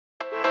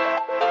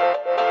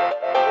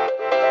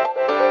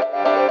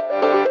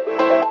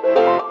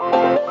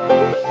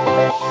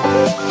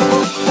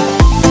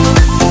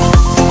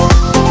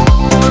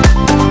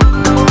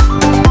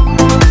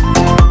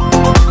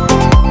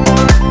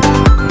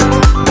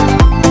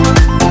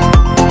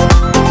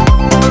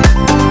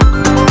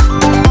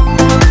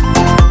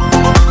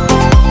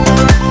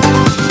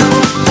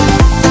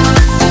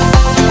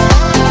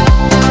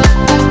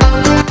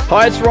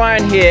Hi, it's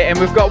Ryan here, and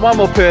we've got one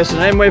more person,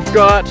 and we've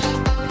got...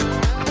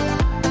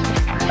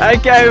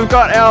 Okay, we've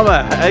got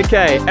Alma.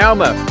 Okay,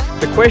 Alma,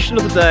 the question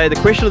of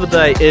the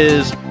day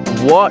is,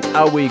 what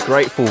are we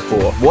grateful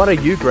for? What are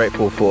you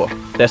grateful for?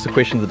 That's the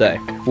question of the day.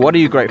 What are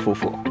you grateful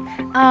for?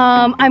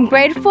 I'm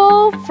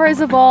grateful,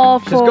 first of all,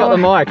 for... She's got the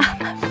mic.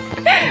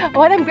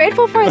 What I'm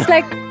grateful for is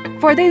like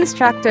for the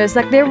instructors.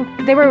 Like they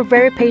were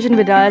very patient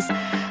with us.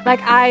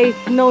 Like I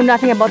know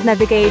nothing about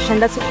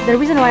navigation. That's the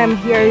reason why I'm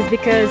here, is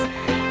because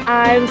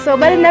I'm so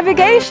bad at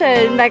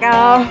navigation. Like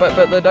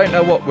But they don't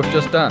know what we've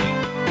just done.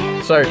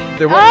 So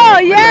they're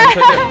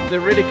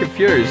they're really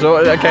confused.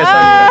 Okay,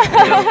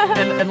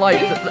 so in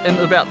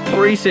about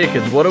 3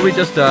 seconds, what have we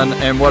just done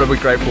and what are we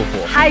grateful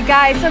for? Hi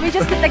guys, so we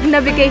just did like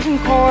navigation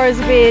course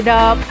with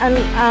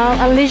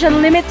Unleash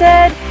Unlimited,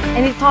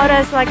 and it taught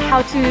us like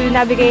how to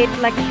navigate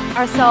like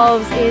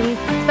ourselves in,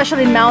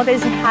 especially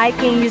mountains and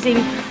hiking,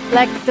 using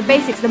like the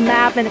basics, the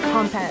map and the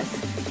compass.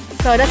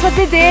 So that's what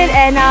we did,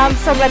 and I'm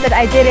so glad that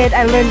I did it.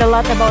 I learned a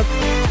lot about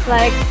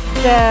like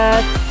the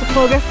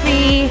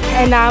topography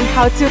and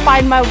how to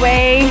find my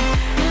way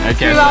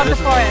throughout the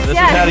forest. This is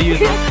how to use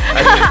a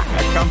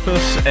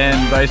compass,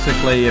 and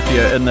basically if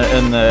you're in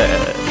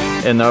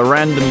a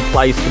random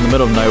place in the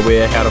middle of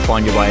nowhere, how to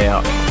find your way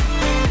out.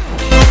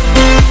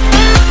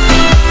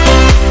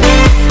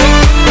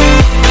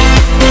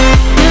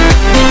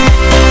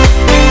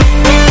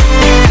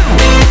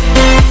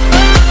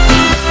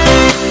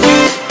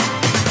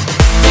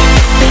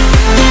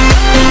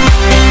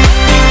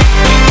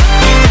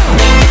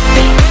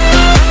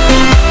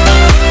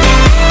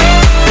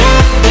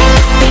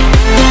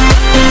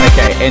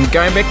 And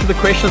going back to the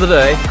question of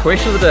the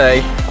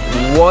day,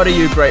 what are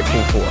you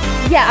grateful for?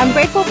 Yeah, I'm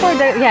grateful for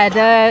the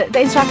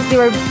instructors. They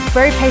were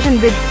very patient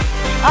with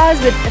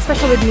us,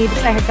 especially with me,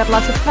 because I had got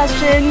lots of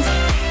questions.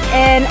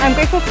 And I'm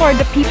grateful for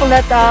the people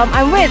that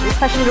I'm with,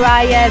 especially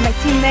Ryan, my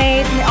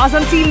teammate, my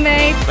awesome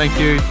teammate. Thank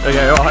you.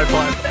 Okay, high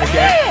five.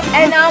 Okay.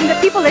 And the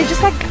people, they're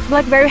just like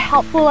very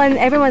helpful, and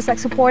everyone's like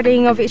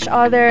supporting of each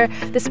other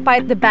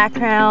despite the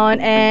background,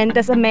 and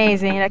that's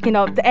amazing. Like, you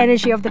know, the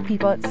energy of the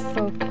people, it's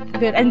so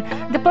good. And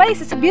the place,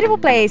 it's a beautiful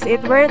place.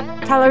 We're at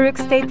Talaruk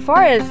State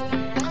Forest.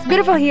 It's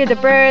beautiful here, the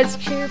birds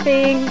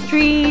chirping,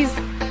 trees.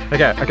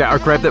 Okay, I'll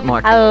grab that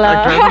mic. I'll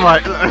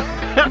grab the mic.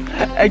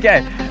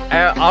 Okay.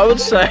 I would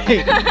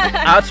say,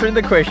 answering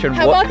the question.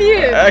 How about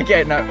you?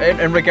 Okay, no.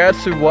 In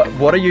regards to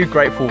what are you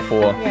grateful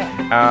for?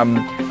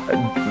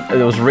 Yeah. I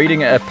was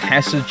reading a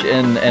passage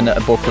in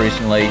a book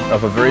recently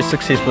of a very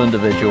successful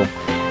individual,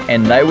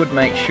 and they would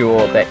make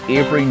sure that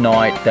every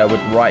night they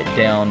would write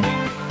down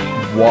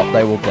what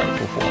they were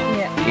grateful for.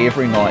 Yeah.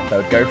 Every night they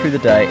would go through the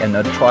day, and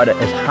they'd try to,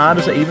 as hard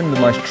as even the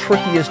most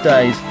trickiest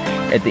days,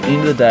 at the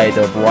end of the day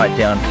they would write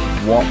down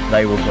what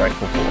they were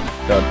grateful for.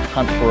 They'd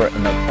hunt for it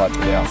and they'd fight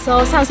it out.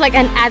 So sounds like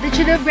an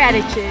attitude of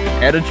gratitude.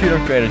 Attitude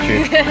of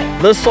gratitude.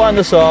 Let's sign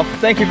this off.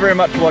 Thank you very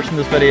much for watching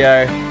this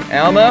video.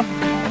 Alma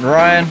and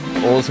Ryan,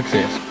 all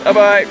success. Bye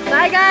bye.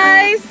 Bye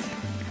guys.